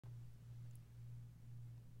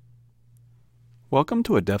Welcome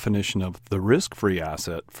to a definition of the risk-free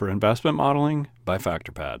asset for investment modeling by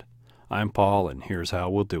FactorPad. I'm Paul, and here's how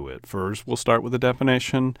we'll do it. First, we'll start with the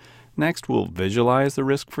definition. Next, we'll visualize the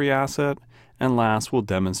risk-free asset. And last, we'll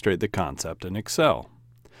demonstrate the concept in Excel.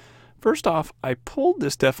 First off, I pulled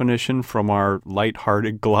this definition from our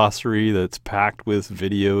lighthearted glossary that's packed with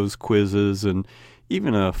videos, quizzes, and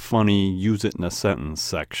even a funny use it in a sentence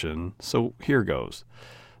section. So here goes.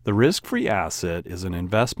 The risk-free asset is an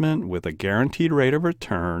investment with a guaranteed rate of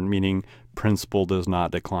return, meaning principal does not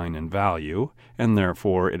decline in value, and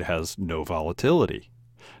therefore it has no volatility.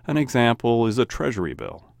 An example is a treasury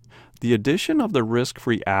bill. The addition of the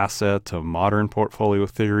risk-free asset to modern portfolio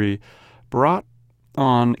theory brought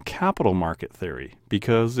on capital market theory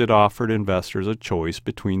because it offered investors a choice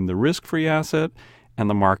between the risk-free asset and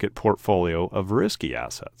the market portfolio of risky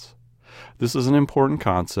assets. This is an important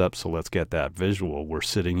concept, so let's get that visual. We're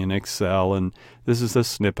sitting in Excel, and this is a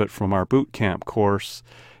snippet from our boot camp course.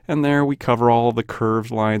 And there we cover all of the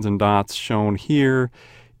curves, lines, and dots shown here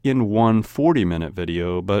in one 40-minute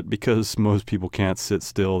video, but because most people can't sit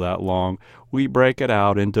still that long, we break it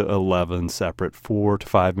out into 11 separate 4 to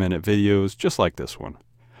 5 minute videos, just like this one.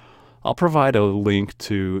 I'll provide a link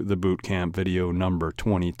to the bootcamp video number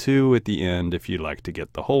 22 at the end if you'd like to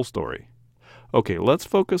get the whole story. Okay, let's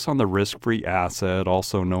focus on the risk-free asset,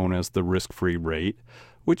 also known as the risk-free rate,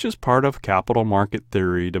 which is part of capital market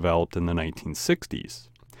theory developed in the 1960s.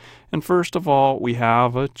 And first of all, we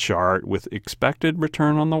have a chart with expected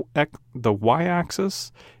return on the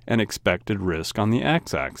y-axis and expected risk on the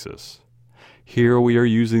x-axis. Here we are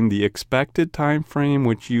using the expected time frame,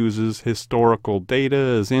 which uses historical data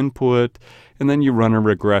as input, and then you run a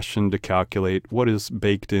regression to calculate what is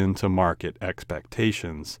baked into market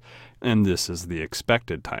expectations. And this is the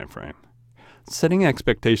expected time frame. Setting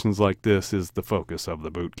expectations like this is the focus of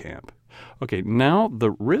the bootcamp. Okay, now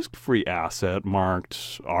the risk-free asset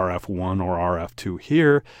marked RF1 or RF2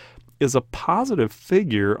 here is a positive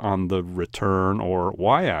figure on the return or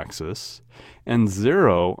y-axis and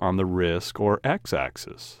 0 on the risk or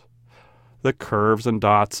x-axis. The curves and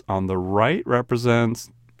dots on the right represents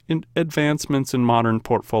advancements in modern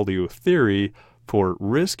portfolio theory for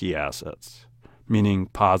risky assets, meaning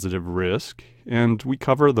positive risk, and we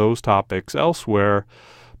cover those topics elsewhere.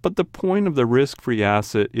 But the point of the risk-free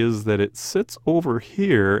asset is that it sits over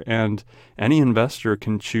here, and any investor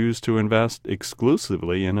can choose to invest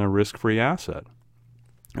exclusively in a risk-free asset.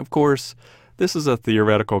 Of course, this is a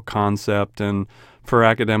theoretical concept, and for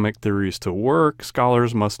academic theories to work,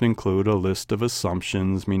 scholars must include a list of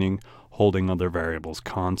assumptions, meaning holding other variables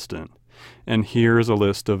constant. And here's a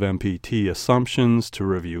list of MPT assumptions to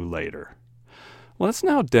review later. Let's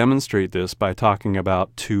now demonstrate this by talking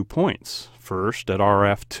about 2 points. First, at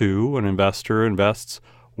RF2, an investor invests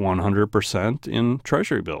 100% in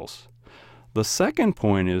treasury bills. The second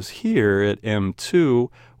point is here at M2,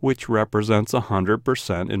 which represents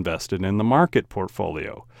 100% invested in the market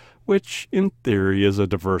portfolio, which in theory is a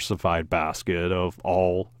diversified basket of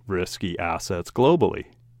all risky assets globally.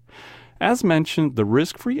 As mentioned, the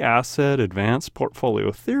risk-free asset advanced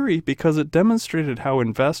portfolio theory because it demonstrated how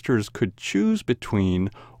investors could choose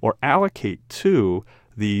between or allocate to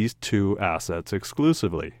these two assets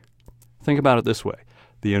exclusively. Think about it this way.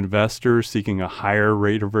 The investor seeking a higher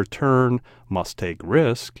rate of return must take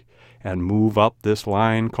risk and move up this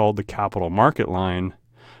line called the capital market line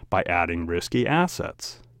by adding risky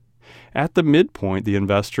assets. At the midpoint, the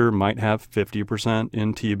investor might have 50%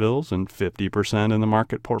 in T-bills and 50% in the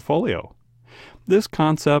market portfolio. This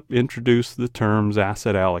concept introduced the terms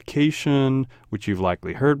asset allocation, which you've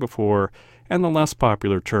likely heard before, and the less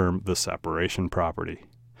popular term, the separation property.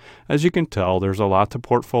 As you can tell, there's a lot to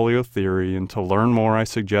portfolio theory, and to learn more, I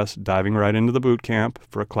suggest diving right into the bootcamp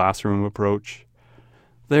for a classroom approach.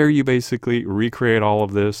 There you basically recreate all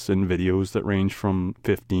of this in videos that range from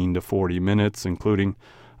 15 to 40 minutes, including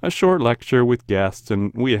a short lecture with guests,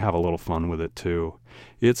 and we have a little fun with it too.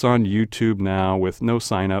 It's on YouTube now with no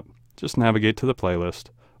sign-up. Just navigate to the playlist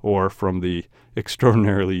or from the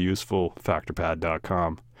extraordinarily useful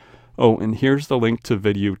factorpad.com. Oh, and here's the link to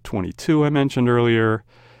video 22 I mentioned earlier,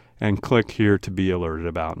 and click here to be alerted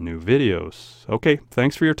about new videos. Okay,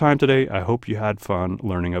 thanks for your time today. I hope you had fun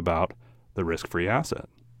learning about the risk-free asset.